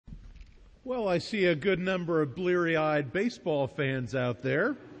Well, I see a good number of bleary-eyed baseball fans out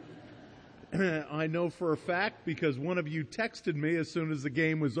there. I know for a fact because one of you texted me as soon as the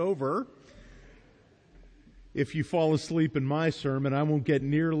game was over. If you fall asleep in my sermon, I won't get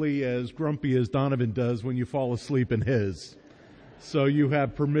nearly as grumpy as Donovan does when you fall asleep in his. So you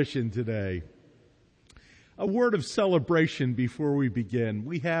have permission today. A word of celebration before we begin.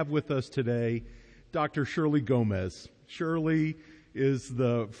 We have with us today Dr. Shirley Gomez. Shirley is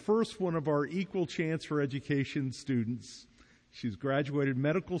the first one of our Equal Chance for Education students. She's graduated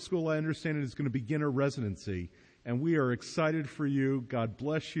medical school, I understand, and is going to begin her residency. And we are excited for you. God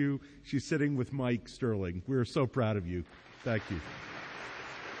bless you. She's sitting with Mike Sterling. We are so proud of you. Thank you.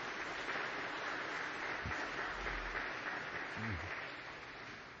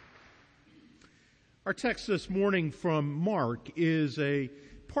 Our text this morning from Mark is a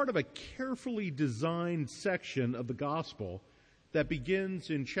part of a carefully designed section of the gospel that begins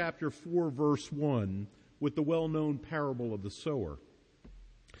in chapter 4, verse 1, with the well-known parable of the sower.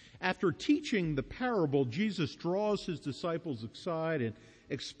 After teaching the parable, Jesus draws his disciples aside and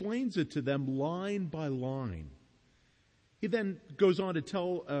explains it to them line by line. He then goes on to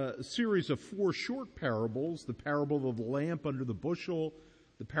tell a series of 4 short parables: the parable of the lamp under the bushel,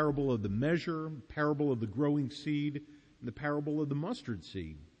 the parable of the measure, the parable of the growing seed, and the parable of the mustard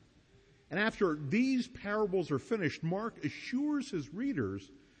seed. And after these parables are finished, Mark assures his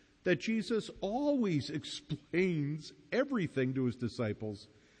readers that Jesus always explains everything to his disciples,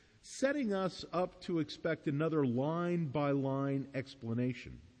 setting us up to expect another line-by-line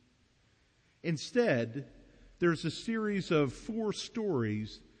explanation. Instead, there's a series of 4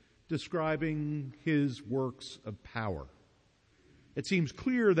 stories describing his works of power. It seems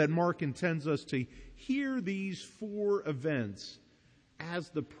clear that Mark intends us to hear these 4 events as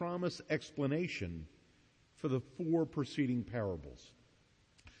the promised explanation for the 4 preceding parables.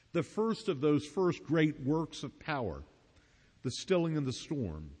 The first of those first great works of power, the stilling of the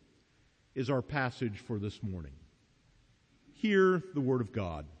storm, is our passage for this morning. Hear the word of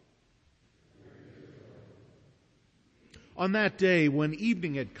God. On that day, when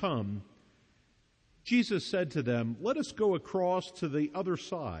evening had come, Jesus said to them, "Let us go across to the other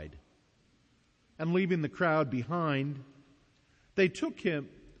side." And leaving the crowd behind, they took him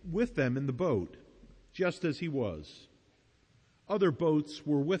with them in the boat, just as he was. Other boats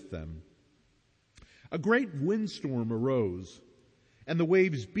were with them. A great windstorm arose, and the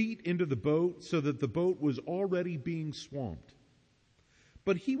waves beat into the boat so that the boat was already being swamped.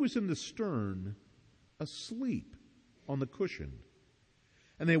 But he was in the stern, asleep on the cushion.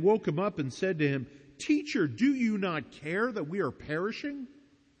 And they woke him up and said to him, "Teacher, do you not care that we are perishing?"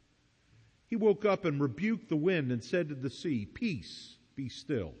 He woke up and rebuked the wind and said to the sea, "Peace, be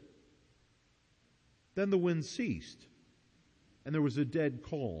still." Then the wind ceased, and there was a dead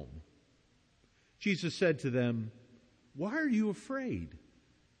calm. Jesus said to them, "Why are you afraid?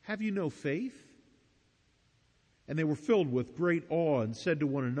 Have you no faith?" And they were filled with great awe and said to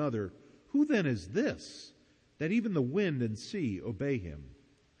one another, "Who then is this, that even the wind and sea obey him?"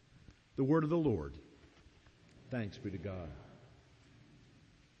 The word of the Lord. Thanks be to God.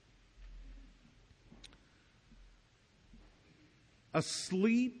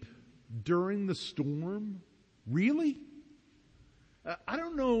 Asleep during the storm? Really? I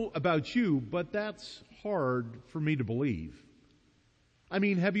don't know about you, but that's hard for me to believe. I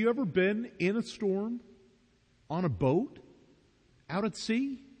mean, have you ever been in a storm, on a boat, out at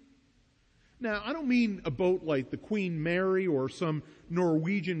sea? Now, I don't mean a boat like the Queen Mary or some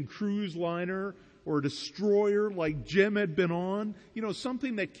Norwegian cruise liner or a destroyer like Jim had been on. You know,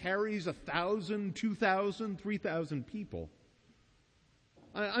 something that carries 1,000, 2,000, 3,000 people.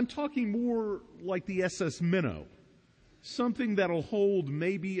 I'm talking more like the SS Minnow, something that'll hold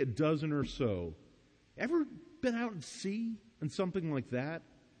maybe a dozen or so. Ever been out at sea in something like that?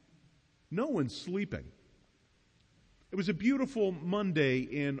 No one's sleeping. It was a beautiful Monday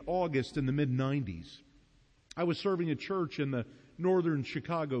in August in the mid-90s. I was serving a church in the northern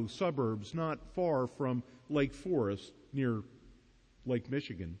Chicago suburbs, not far from Lake Forest, near Lake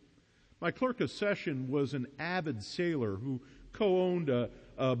Michigan. My clerk of session was an avid sailor who co-owned a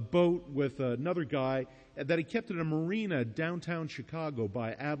boat with another guy that he kept in a marina downtown Chicago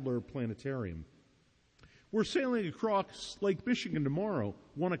by Adler Planetarium. "We're sailing across Lake Michigan tomorrow.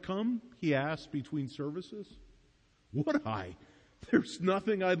 Want to come?" he asked between services. Would I? There's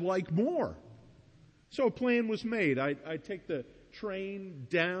nothing I'd like more. So a plan was made. I'd take the train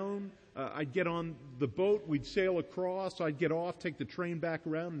down. I'd get on the boat. We'd sail across. I'd get off, take the train back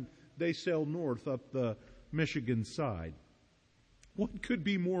around, and they sail north up the Michigan side. What could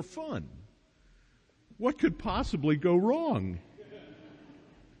be more fun? What could possibly go wrong?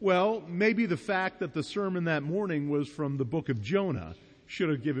 Well, maybe the fact that the sermon that morning was from the book of Jonah should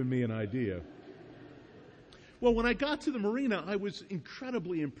have given me an idea. Well, when I got to the marina, I was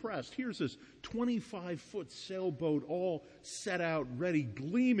incredibly impressed. Here's this 25-foot sailboat all set out, ready,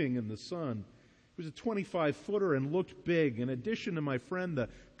 gleaming in the sun. It was a 25-footer and looked big. In addition to my friend, the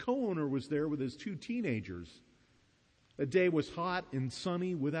co-owner was there with his 2 teenagers. The day was hot and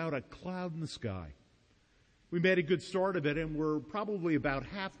sunny without a cloud in the sky. We made a good start of it, and we're probably about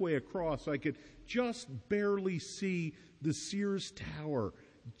halfway across. I could just barely see the Sears Tower,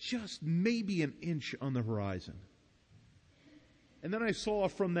 just maybe an inch on the horizon. And then I saw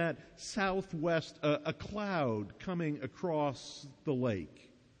from that southwest a cloud coming across the lake.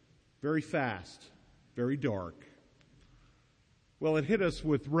 Very fast, very dark. Well, it hit us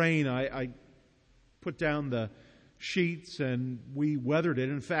with rain. I put down the sheets and we weathered it.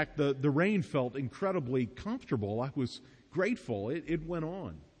 In fact, the rain felt incredibly comfortable. I was grateful. It went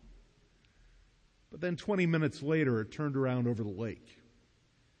on. But then 20 minutes later, it turned around over the lake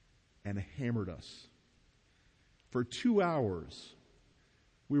and hammered us. For 2 hours,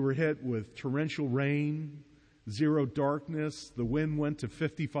 we were hit with torrential rain, zero darkness. The wind went to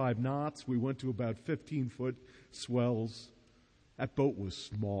 55 knots. We went to about 15-foot swells. That boat was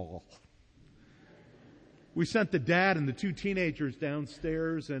small. We sent the dad and the 2 teenagers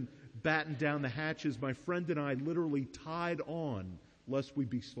downstairs and battened down the hatches. My friend and I literally tied on lest we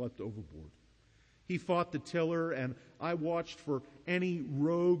be swept overboard. He fought the tiller, and I watched for any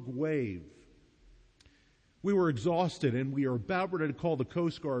rogue wave. We were exhausted, and we were about ready to call the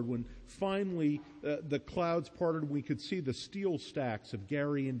Coast Guard when finally the clouds parted and we could see the steel stacks of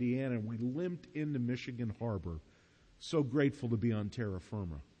Gary, Indiana, and we limped into Michigan Harbor. So grateful to be on terra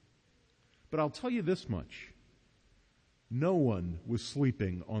firma. But I'll tell you this much. No one was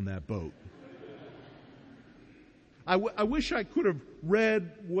sleeping on that boat. I wish I could have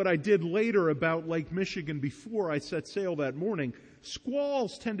read what I did later about Lake Michigan before I set sail that morning.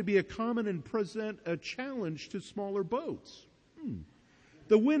 Squalls tend to be a common and present a challenge to smaller boats.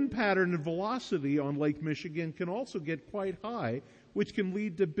 The wind pattern and velocity on Lake Michigan can also get quite high, which can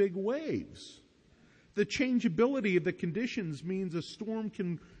lead to big waves. The changeability of the conditions means a storm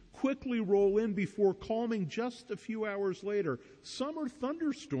can quickly roll in before calming just a few hours later. Summer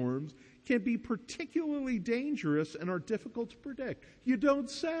thunderstorms can be particularly dangerous and are difficult to predict. You don't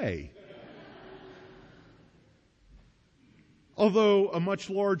say. Although a much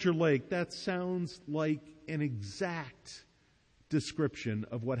larger lake, that sounds like an exact description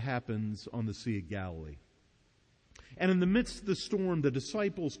of what happens on the Sea of Galilee. And in the midst of the storm, the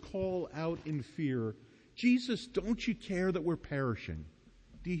disciples call out in fear, "Jesus, don't you care that we're perishing?"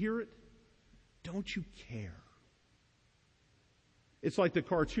 Do you hear it? Don't you care? It's like the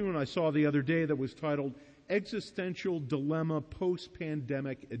cartoon I saw the other day that was titled Existential Dilemma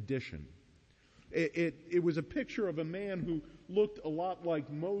Post-Pandemic Edition. It was a picture of a man who looked a lot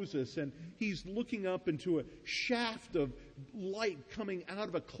like Moses, and he's looking up into a shaft of light coming out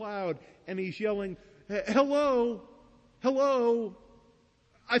of a cloud, and he's yelling, "Hello, hello,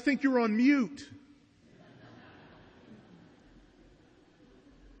 I think you're on mute."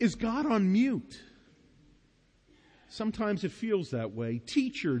 Is God on mute? Sometimes it feels that way.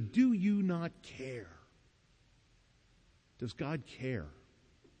 Teacher, do you not care? Does God care?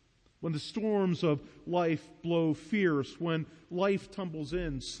 When the storms of life blow fierce, when life tumbles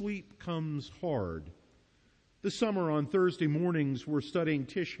in, sleep comes hard. This summer on Thursday mornings, we're studying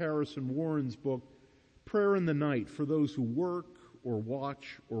Tish Harrison Warren's book, Prayer in the Night, for those who work or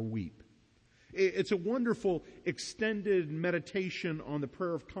watch or weep. It's a wonderful extended meditation on the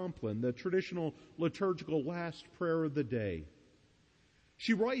prayer of Compline, the traditional liturgical last prayer of the day.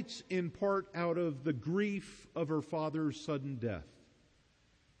 She writes in part out of the grief of her father's sudden death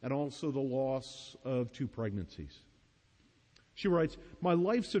and also the loss of 2 pregnancies. She writes, "My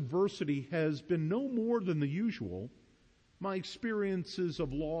life's adversity has been no more than the usual. My experiences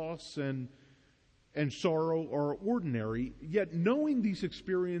of loss and sorrow are ordinary, yet knowing these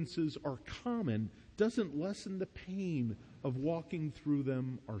experiences are common doesn't lessen the pain of walking through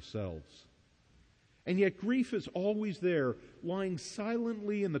them ourselves. And yet grief is always there, lying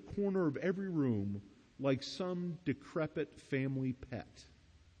silently in the corner of every room, like some decrepit family pet."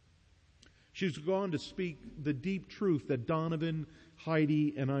 She's gone to speak the deep truth that Donovan,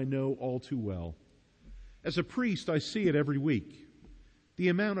 Heidi, and I know all too well. As a priest, I see it every week. The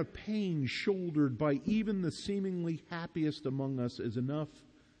amount of pain shouldered by even the seemingly happiest among us is enough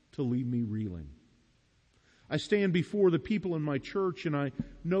to leave me reeling. I stand before the people in my church and I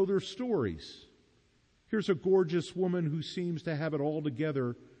know their stories. Here's a gorgeous woman who seems to have it all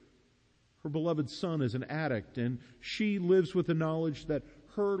together. Her beloved son is an addict, and she lives with the knowledge that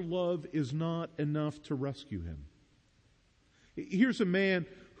her love is not enough to rescue him. Here's a man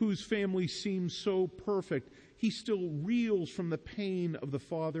whose family seems so perfect, he still reels from the pain of the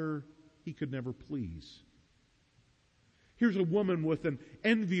father he could never please. Here's a woman with an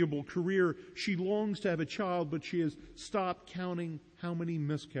enviable career. She longs to have a child, but she has stopped counting how many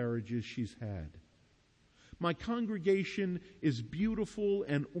miscarriages she's had. My congregation is beautiful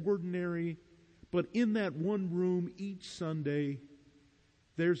and ordinary, but in that one room each Sunday,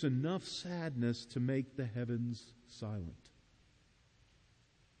 there's enough sadness to make the heavens silent.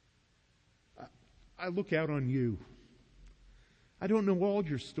 I look out on you. I don't know all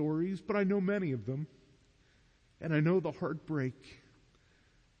your stories, but I know many of them. And I know the heartbreak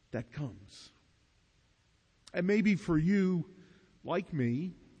that comes. And maybe for you, like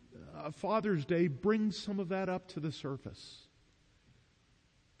me, Father's Day brings some of that up to the surface.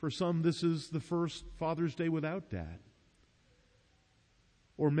 For some, this is the first Father's Day without Dad.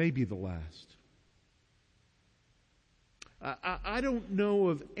 Or maybe the last. I don't know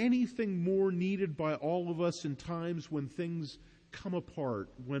of anything more needed by all of us in times when things come apart,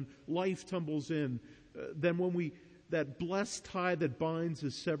 when life tumbles in, than when that blessed tie that binds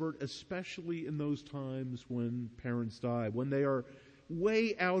is severed, especially in those times when parents die, when they are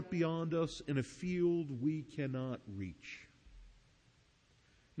way out beyond us in a field we cannot reach.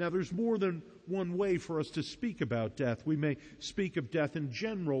 Now, there's more than one way for us to speak about death. We may speak of death in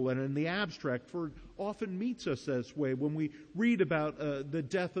general and in the abstract, for it often meets us this way when we read about the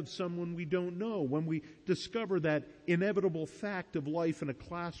death of someone we don't know, when we discover that inevitable fact of life in a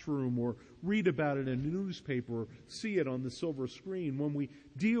classroom, or read about it in a newspaper, or see it on the silver screen. When we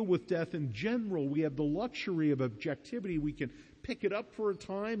deal with death in general, we have the luxury of objectivity. We can pick it up for a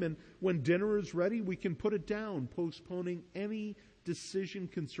time, and when dinner is ready, we can put it down, postponing any decision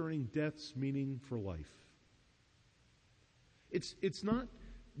concerning death's meaning for life. It's not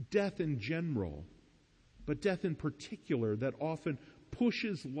death in general, but death in particular that often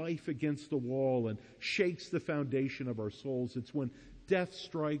pushes life against the wall and shakes the foundation of our souls. It's when death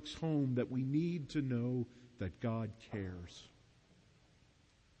strikes home that we need to know that God cares.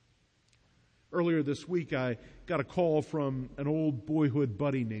 Earlier this week, I got a call from an old boyhood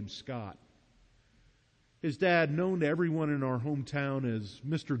buddy named Scott. His dad, known to everyone in our hometown as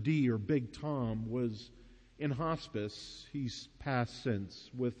Mr. D or Big Tom, was in hospice. He's passed since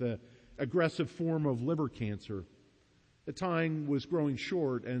with an aggressive form of liver cancer. The time was growing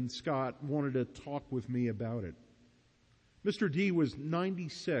short, and Scott wanted to talk with me about it. Mr. D was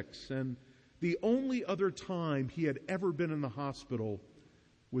 96, and the only other time he had ever been in the hospital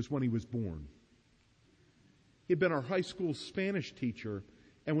was when he was born. He had been our high school Spanish teacher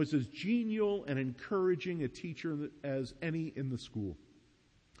and was as genial and encouraging a teacher as any in the school.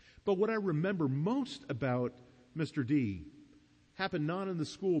 But what I remember most about Mr. D happened not in the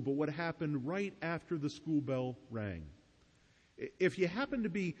school, but what happened right after the school bell rang. If you happened to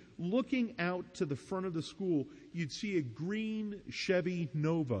be looking out to the front of the school, you'd see a green Chevy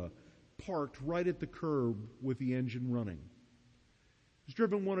Nova parked right at the curb with the engine running. It was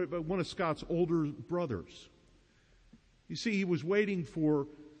driven by one of Scott's older brothers. You see, he was waiting for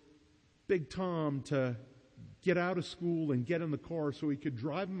Big Tom to get out of school and get in the car so he could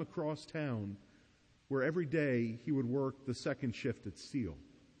drive him across town, where every day he would work the second shift at Steel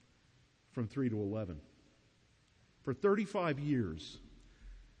from 3 to 11. For 35 years,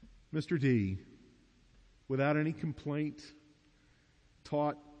 Mr. D, without any complaint,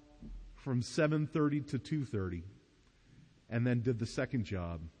 taught from 7:30 to 2:30, and then did the second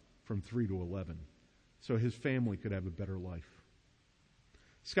job from 3 to 11. So his family could have a better life.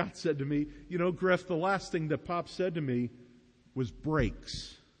 Scott said to me, Griff, the last thing that Pop said to me was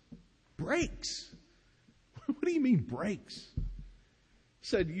brakes. Brakes? What do you mean brakes? He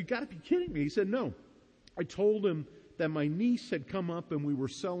said, you got to be kidding me. He said, no. I told him that my niece had come up and we were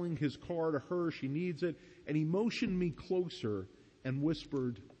selling his car to her. She needs it. And he motioned me closer and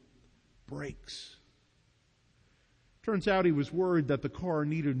whispered, brakes. Turns out he was worried that the car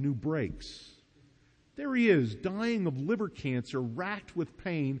needed new brakes. There he is, dying of liver cancer, racked with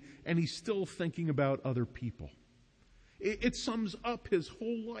pain, and he's still thinking about other people. It sums up his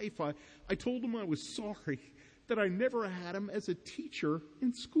whole life. I told him I was sorry that I never had him as a teacher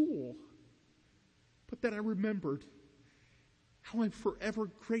in school. But then I remembered how I'm forever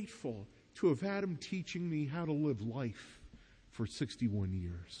grateful to have had him teaching me how to live life for 61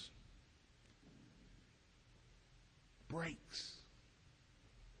 years. Brakes.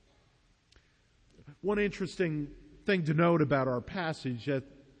 One interesting thing to note about our passage that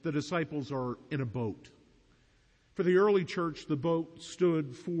the disciples are in a boat. For the early church, the boat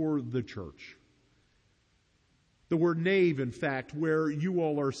stood for the church. The word nave, in fact, where you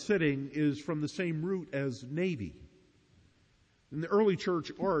all are sitting, is from the same root as navy. In the early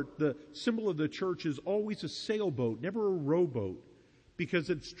church art, the symbol of the church is always a sailboat, never a rowboat, because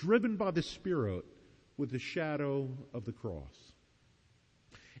it's driven by the Spirit with the shadow of the cross.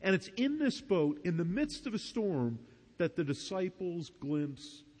 And it's in this boat, in the midst of a storm, that the disciples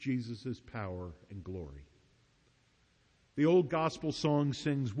glimpse Jesus' power and glory. The old gospel song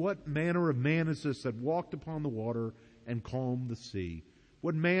sings, "What manner of man is this that walked upon the water and calmed the sea?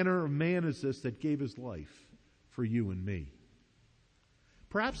 What manner of man is this that gave his life for you and me?"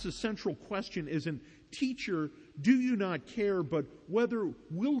 Perhaps the central question isn't, "Teacher, do you not care?" but whether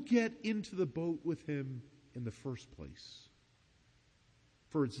we'll get into the boat with him in the first place.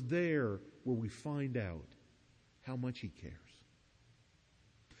 For it's there where we find out how much he cares.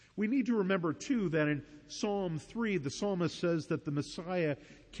 We need to remember, too, that in Psalm 3, the psalmist says that the Messiah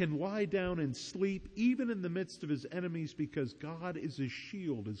can lie down and sleep even in the midst of his enemies because God is his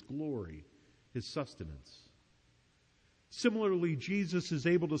shield, his glory, his sustenance. Similarly, Jesus is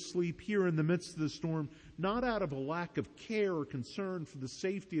able to sleep here in the midst of the storm, not out of a lack of care or concern for the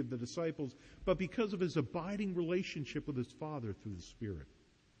safety of the disciples, but because of his abiding relationship with his Father through the Spirit.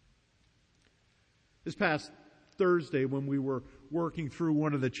 This past Thursday, when we were working through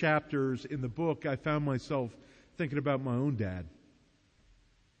one of the chapters in the book, I found myself thinking about my own dad.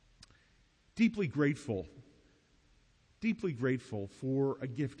 Deeply grateful for a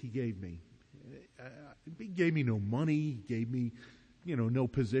gift he gave me. He gave me no money, he gave me, no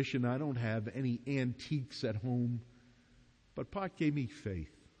position. I don't have any antiques at home. But Pop gave me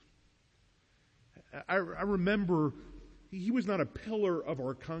faith. I remember he was not a pillar of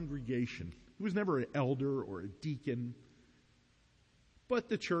our congregation. He was never an elder or a deacon. But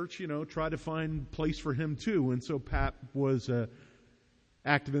the church, tried to find place for him too. And so Pat was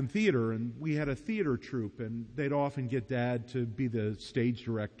active in theater, and we had a theater troupe, and they'd often get Dad to be the stage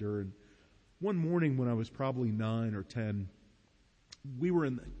director. And one morning when I was probably 9 or 10, we were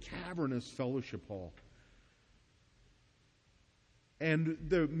in the cavernous fellowship hall. And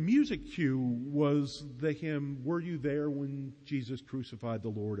the music cue was the hymn, "Were You There When Jesus Crucified the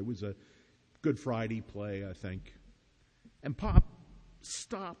Lord?" It was a Good Friday play, I think. And Pop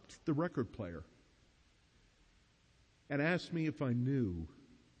stopped the record player and asked me if I knew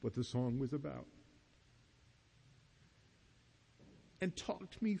what the song was about. And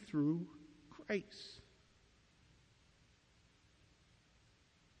talked me through grace.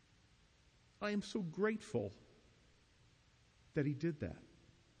 I am so grateful that he did that.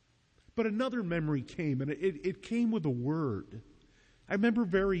 But another memory came, and it came with a word. I remember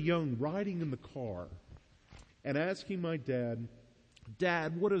very young, riding in the car and asking my dad,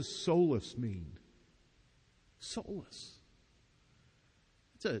 "Dad, what does solace mean?" Solace.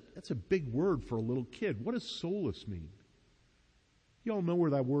 That's a big word for a little kid. What does solace mean? You all know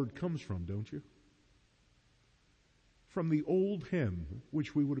where that word comes from, don't you? From the old hymn,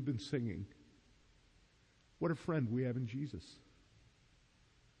 which we would have been singing. What a friend we have in Jesus.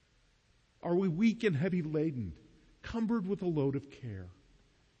 Are we weak and heavy laden, cumbered with a load of care?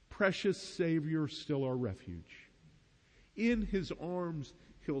 Precious Savior, still our refuge. In his arms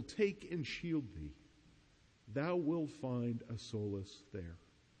he'll take and shield thee. Thou wilt find a solace there.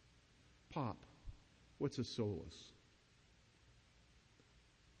 Pop, what's a solace?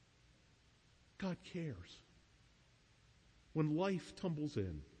 God cares. When life tumbles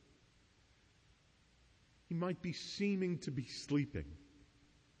in, he might be seeming to be sleeping,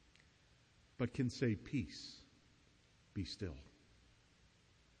 but can say, "Peace, be still."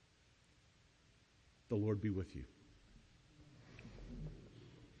 The Lord be with you.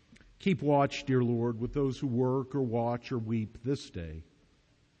 Keep watch, dear Lord, with those who work or watch or weep this day,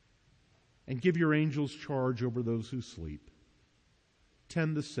 and give your angels charge over those who sleep.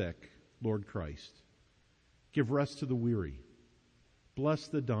 Tend the sick, Lord Christ. Give rest to the weary. Bless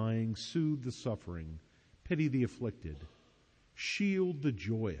the dying, soothe the suffering, pity the afflicted, shield the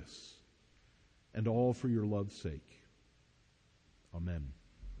joyous, and all for your love's sake. Amen.